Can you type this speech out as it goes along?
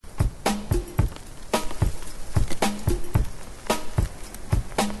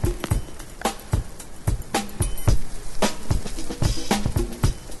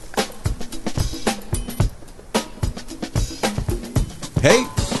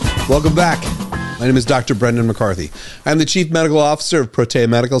Welcome back. My name is Dr. Brendan McCarthy. I'm the Chief Medical Officer of Protea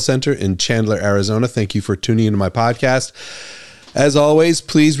Medical Center in Chandler, Arizona. Thank you for tuning into my podcast. As always,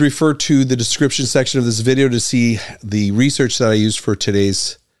 please refer to the description section of this video to see the research that I used for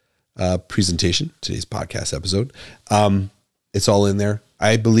today's presentation, today's podcast episode. It's all in there.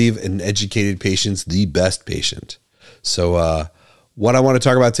 I believe an educated patient's the best patient. So what I want to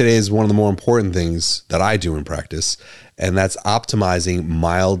talk about today is one of the more important things that I do in practice, and that's optimizing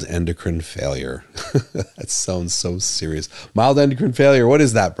mild endocrine failure. That sounds so serious. Mild endocrine failure. What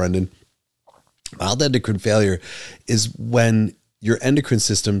is that, Brendan? Mild endocrine failure is when your endocrine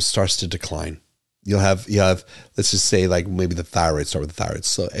system starts to decline. You have, let's just say like maybe the thyroid, start with the thyroid.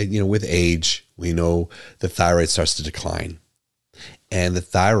 So, with age, we know the thyroid starts to decline. And the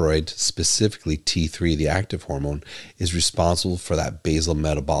thyroid, specifically T3, the active hormone, is responsible for that basal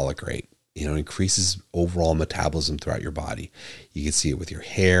metabolic rate. Increases overall metabolism throughout your body. You can see it with your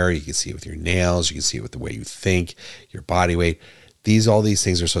hair. You can see it with your nails. You can see it with the way you think, your body weight. All these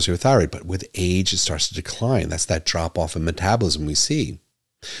things are associated with thyroid, but with age, it starts to decline. That's that drop off in metabolism we see.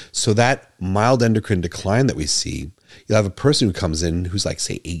 So that mild endocrine decline that we see, you'll have a person who comes in who's like,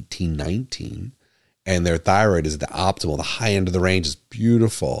 say, 18, 19, and their thyroid is at the optimal, the high end of the range is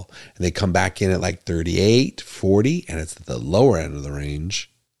beautiful. And they come back in at like 38, 40, and it's at the lower end of the range.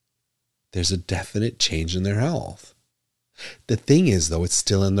 There's a definite change in their health. The thing is, though, it's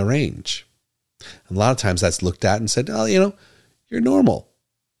still in the range. And a lot of times that's looked at and said, oh, you're normal.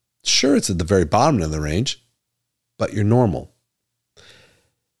 Sure, it's at the very bottom of the range, but you're normal.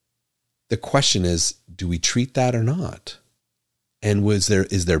 The question is, do we treat that or not? And is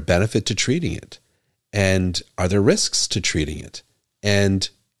there benefit to treating it? And are there risks to treating it? And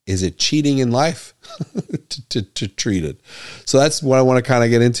is it cheating in life to treat it? So that's what I want to kind of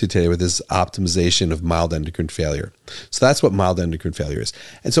get into today with this optimization of mild endocrine failure. So that's what mild endocrine failure is.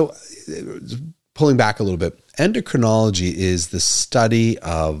 And so pulling back a little bit, endocrinology is the study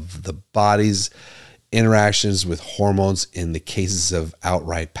of the body's interactions with hormones in the cases of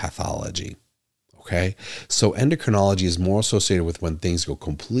outright pathology. Okay. So endocrinology is more associated with when things go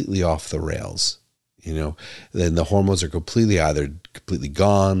completely off the rails. Then the hormones are either completely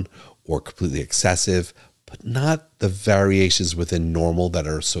gone or completely excessive, but not the variations within normal that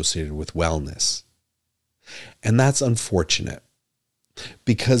are associated with wellness. And that's unfortunate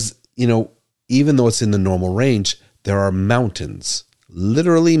because, even though it's in the normal range, there are mountains,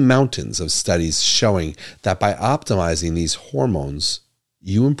 literally mountains of studies showing that by optimizing these hormones,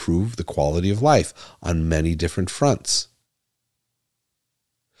 you improve the quality of life on many different fronts.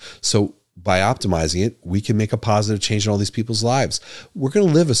 So by optimizing it, we can make a positive change in all these people's lives. We're going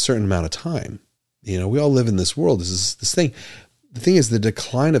to live a certain amount of time. We all live in this world. This thing. The thing is, the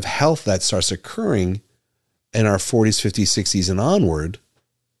decline of health that starts occurring in our 40s, 50s, 60s, and onward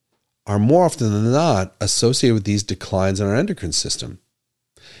are more often than not associated with these declines in our endocrine system.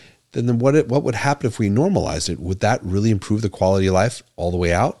 Then what would happen if we normalized it? Would that really improve the quality of life all the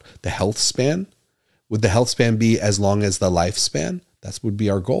way out? The health span? Would the health span be as long as the lifespan? That would be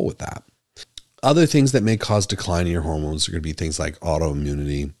our goal with that. Other things that may cause decline in your hormones are going to be things like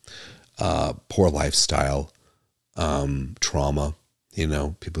autoimmunity, poor lifestyle, trauma.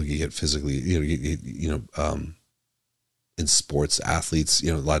 People get physically, in sports, athletes,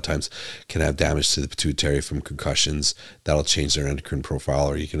 a lot of times can have damage to the pituitary from concussions. That'll change their endocrine profile.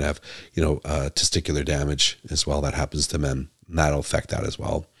 Or you can have, testicular damage as well. That happens to men, and that'll affect that as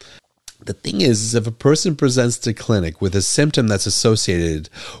well. The thing is if a person presents to clinic with a symptom that's associated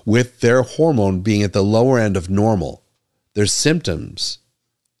with their hormone being at the lower end of normal, their symptoms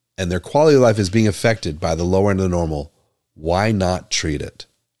and their quality of life is being affected by the lower end of normal, why not treat it?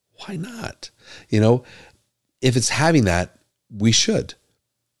 Why not? If it's having that, we should.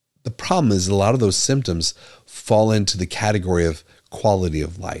 The problem is a lot of those symptoms fall into the category of quality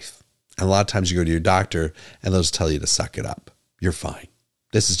of life. And a lot of times you go to your doctor and they'll just tell you to suck it up. You're fine.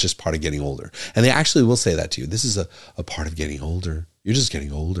 This is just part of getting older. And they actually will say that to you. This is a part of getting older. You're just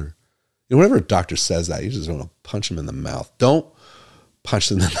getting older. Whenever a doctor says that, you just want to punch them in the mouth. Don't punch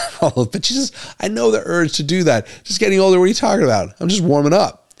them in the mouth. But I know the urge to do that. Just getting older. What are you talking about? I'm just warming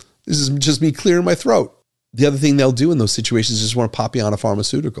up. This is just me clearing my throat. The other thing they'll do in those situations is just want to pop you on a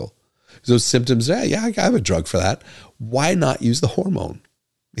pharmaceutical. Those symptoms, I have a drug for that. Why not use the hormone?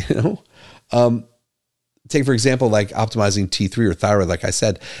 take, for example, like optimizing T3 or thyroid, like I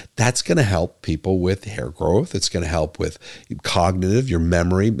said, that's going to help people with hair growth. It's going to help with cognitive, your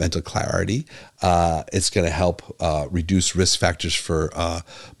memory, mental clarity. It's going to help reduce risk factors for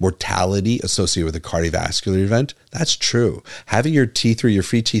mortality associated with a cardiovascular event. That's true. Having your T3, your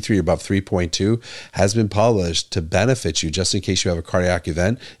free T3 above 3.2 has been published to benefit you just in case you have a cardiac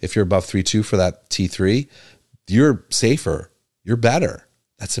event. If you're above 3.2 for that T3, you're safer. You're better.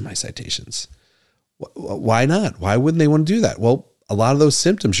 That's in my citations. Why not? Why wouldn't they want to do that? Well, a lot of those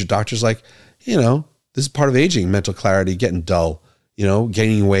symptoms, your doctor's like, this is part of aging, mental clarity, getting dull,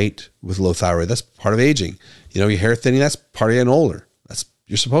 gaining weight with low thyroid. That's part of aging. Your hair thinning, that's part of getting older.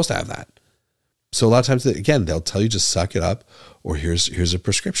 You're supposed to have that. So a lot of times, again, they'll tell you just suck it up, or here's a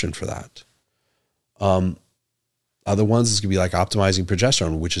prescription for that. Other ones is going to be like optimizing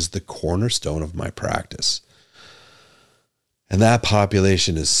progesterone, which is the cornerstone of my practice. And that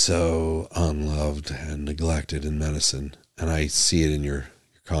population is so unloved and neglected in medicine. And I see it in your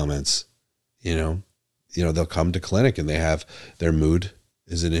comments. They'll come to clinic and they have their mood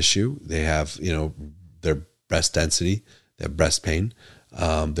is an issue. They have, their breast density, they have breast pain.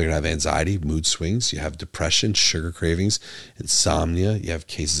 They're going to have anxiety, mood swings. You have depression, sugar cravings, insomnia. You have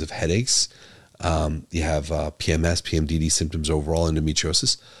cases of headaches. You have PMS, PMDD symptoms overall,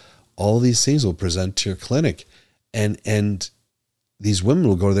 endometriosis. All of these things will present to your clinic. And these women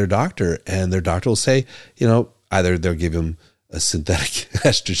will go to their doctor and their doctor will say, either they'll give them a synthetic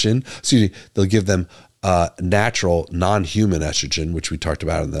estrogen, they'll give them natural non-human estrogen, which we talked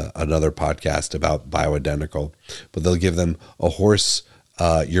about in another podcast about bioidentical, but they'll give them a horse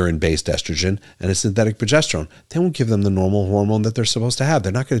urine-based estrogen and a synthetic progesterone. They won't give them the normal hormone that they're supposed to have.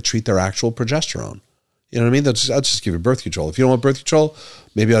 They're not going to treat their actual progesterone. You know what I mean? I'll just give you birth control. If you don't want birth control,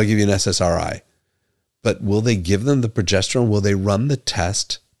 maybe I'll give you an SSRI. But will they give them the progesterone? Will they run the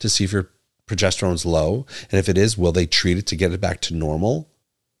test to see if your progesterone's low? And if it is, will they treat it to get it back to normal?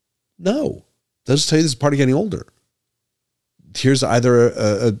 No. They'll just tell you this is part of getting older. Here's either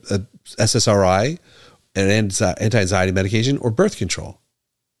a SSRI, an anti-anxiety medication, or birth control.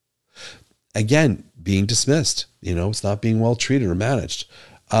 Again, being dismissed. It's not being well treated or managed.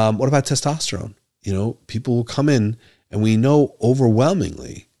 What about testosterone? People will come in, and we know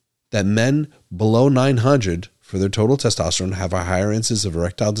overwhelmingly that men below 900 for their total testosterone have a higher incidence of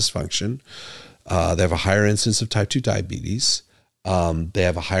erectile dysfunction. They have a higher incidence of type 2 diabetes. They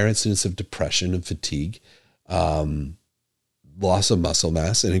have a higher incidence of depression and fatigue, loss of muscle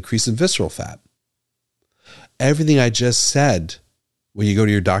mass, and increase in visceral fat. Everything I just said, when you go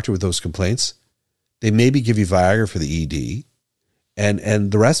to your doctor with those complaints, they maybe give you Viagra for the ED,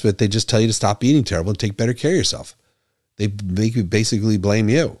 and the rest of it, they just tell you to stop eating terrible and take better care of yourself. They make you basically blame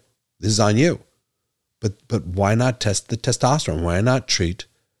you. This is on you. But why not test the testosterone? Why not treat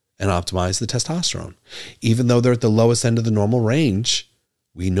and optimize the testosterone? Even though they're at the lowest end of the normal range,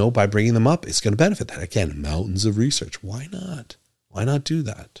 we know by bringing them up, it's going to benefit that. Again, mountains of research. Why not? Why not do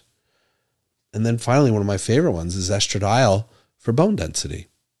that? And then finally, one of my favorite ones is estradiol for bone density.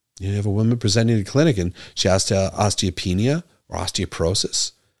 You have a woman presenting to the clinic and she has osteopenia or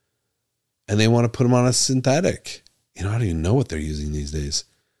osteoporosis, and they want to put them on a synthetic. I don't even know what they're using these days.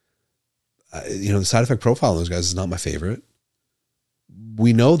 The side effect profile on those guys is not my favorite.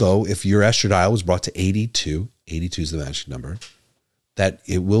 We know, though, if your estradiol was brought to 82 is the magic number, that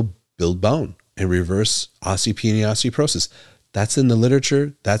it will build bone and reverse osteopenia, osteoporosis. That's in the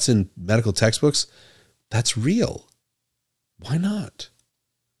literature. That's in medical textbooks. That's real. Why not?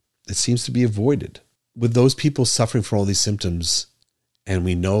 It seems to be avoided. With those people suffering from all these symptoms, and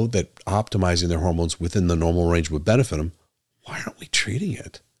we know that optimizing their hormones within the normal range would benefit them, why aren't we treating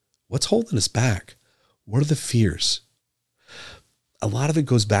it? What's holding us back? What are the fears? A lot of it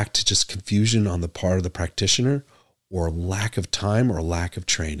goes back to just confusion on the part of the practitioner, or lack of time, or lack of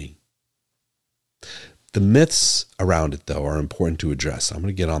training. The myths around it, though, are important to address. I'm going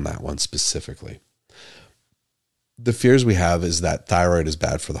to get on that one specifically. The fears we have is that thyroid is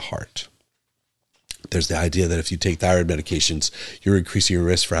bad for the heart. There's the idea that if you take thyroid medications, you're increasing your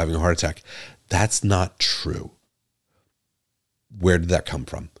risk for having a heart attack. That's not true. Where did that come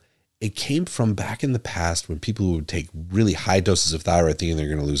from? It came from back in the past when people who would take really high doses of thyroid thinking they're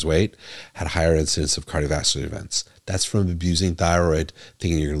going to lose weight had a higher incidence of cardiovascular events. That's from abusing thyroid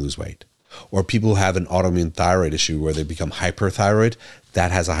thinking you're going to lose weight. Or people who have an autoimmune thyroid issue where they become hyperthyroid,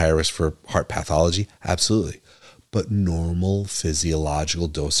 that has a higher risk for heart pathology. Absolutely. But normal physiological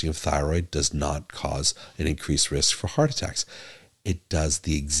dosing of thyroid does not cause an increased risk for heart attacks. It does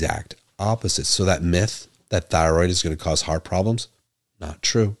the exact opposite. So that myth that thyroid is going to cause heart problems, not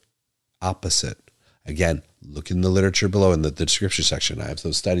true. Opposite. Again, look in the literature below in the description section. I have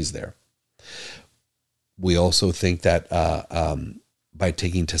those studies there. We also think that by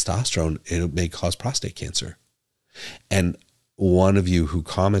taking testosterone, it may cause prostate cancer. And one of you who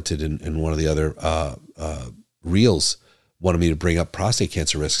commented in one of the other reels wanted me to bring up prostate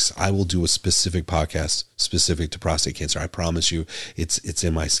cancer risks. I will do a specific podcast specific to prostate cancer. I promise you, it's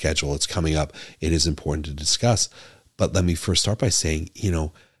in my schedule. It's coming up. It is important to discuss. But let me first start by saying,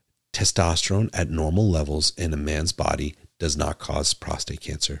 testosterone at normal levels in a man's body does not cause prostate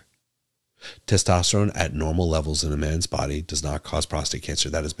cancer. Testosterone at normal levels in a man's body does not cause prostate cancer.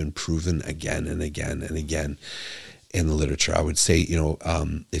 That has been proven again and again and again in the literature. I would say,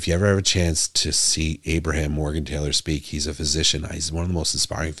 if you ever have a chance to see Abraham Morgan Taylor speak, he's a physician. He's one of the most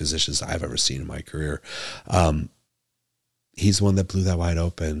inspiring physicians I've ever seen in my career. He's the one that blew that wide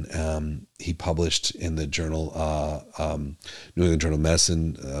open. He published in the journal, New England Journal of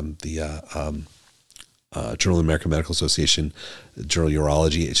Medicine, the Journal of the American Medical Association, Journal of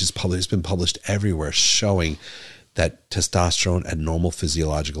Urology. It's been published everywhere, showing that testosterone at normal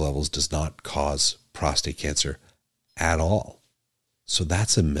physiological levels does not cause prostate cancer at all. So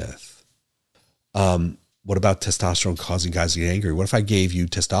that's a myth. What about testosterone causing guys to get angry? What if I gave you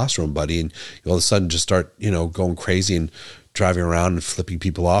testosterone, buddy, and you all of a sudden just start, going crazy and driving around and flipping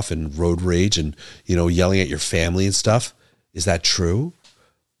people off and road rage and, yelling at your family and stuff? Is that true?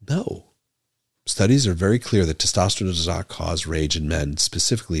 No. Studies are very clear that testosterone does not cause rage in men.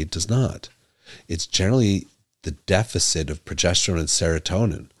 Specifically, it does not. It's generally the deficit of progesterone and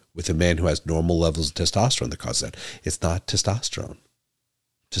serotonin with a man who has normal levels of testosterone that causes that. It's not testosterone.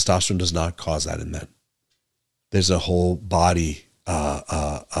 Testosterone does not cause that in men. There's a whole body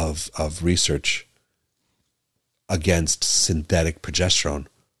of research against synthetic progesterone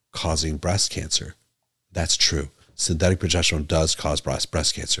causing breast cancer. That's true. Synthetic progesterone does cause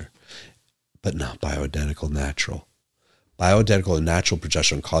breast cancer, but not bioidentical natural. Bioidentical and natural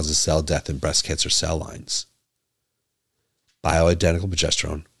progesterone causes cell death in breast cancer cell lines. Bioidentical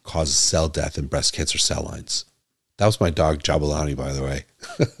progesterone causes cell death in breast cancer cell lines. That was my dog, Jabulani, by the way.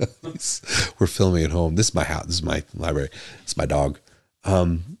 We're filming at home. This is my house. This is my library. It's my dog.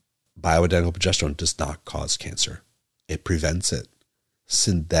 Bioidentical progesterone does not cause cancer. It prevents it.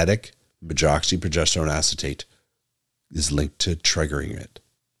 Synthetic medroxyprogesterone acetate is linked to triggering it.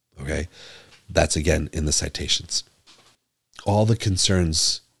 Okay? That's, again, in the citations. All the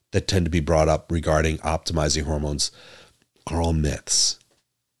concerns that tend to be brought up regarding optimizing hormones are all myths.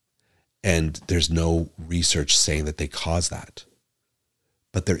 And there's no research saying that they cause that.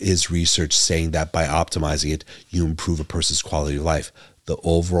 But there is research saying that by optimizing it, you improve a person's quality of life. The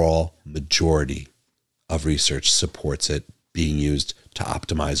overall majority of research supports it being used to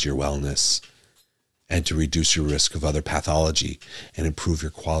optimize your wellness and to reduce your risk of other pathology and improve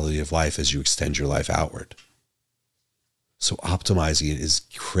your quality of life as you extend your life outward. So optimizing it is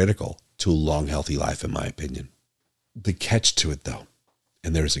critical to a long, healthy life, in my opinion. The catch to it, though,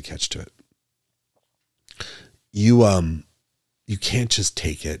 and there's a catch to it. You can't just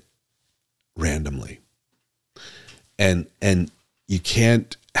take it randomly. And you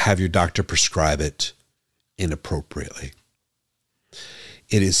can't have your doctor prescribe it inappropriately.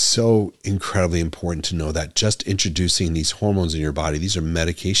 It is so incredibly important to know that just introducing these hormones in your body, these are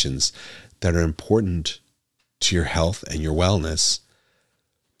medications that are important to your health and your wellness.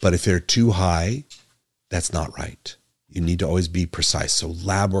 But if they're too high, that's not right. You need to always be precise. So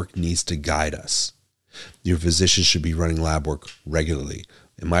lab work needs to guide us. Your physician should be running lab work regularly.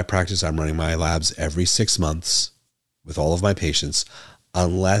 In my practice, I'm running my labs every 6 months with all of my patients,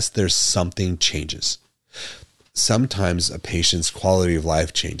 unless there's something changes. Sometimes a patient's quality of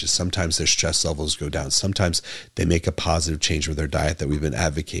life changes. Sometimes their stress levels go down. Sometimes they make a positive change with their diet that we've been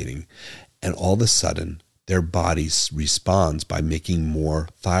advocating. And all of a sudden, their body responds by making more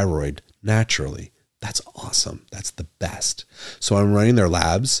thyroid naturally. That's awesome. That's the best. So I'm running their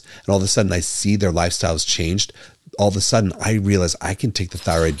labs, and all of a sudden I see their lifestyles changed. All of a sudden I realize I can take the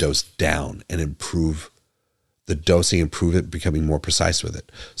thyroid dose down and improve the dosing, improve it, becoming more precise with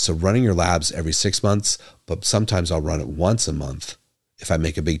it. So running your labs every 6 months, but sometimes I'll run it once a month if I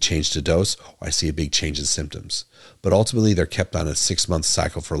make a big change to dose or I see a big change in symptoms. But ultimately they're kept on a 6-month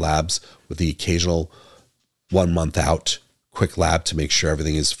cycle for labs with the occasional 1 month out quick lab to make sure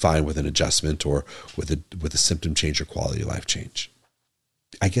everything is fine with an adjustment or with a symptom change or quality of life change.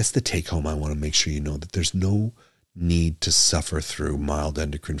 I guess the take home, I want to make sure you know that there's no need to suffer through mild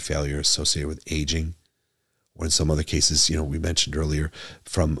endocrine failure associated with aging, or in some other cases, we mentioned earlier,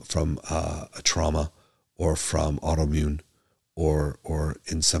 from a trauma or from autoimmune, or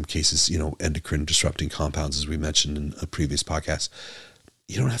in some cases, endocrine disrupting compounds, as we mentioned in a previous podcast.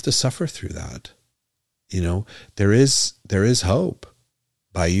 You don't have to suffer through that. There is hope.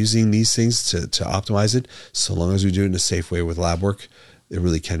 by using these things to optimize it, so long as we do it in a safe way with lab work, it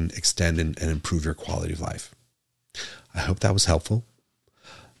really can extend and improve your quality of life. I hope that was helpful.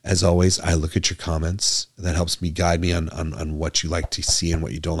 As always, I look at your comments. That helps me guide me on what you like to see and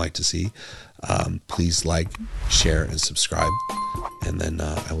what you don't like to see. Please like, share, and subscribe. And then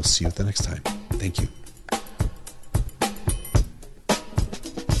I will see you at the next time. Thank you.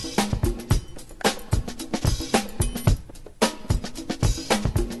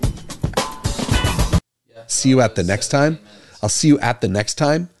 See you at the next time. I'll see you at the next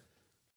time.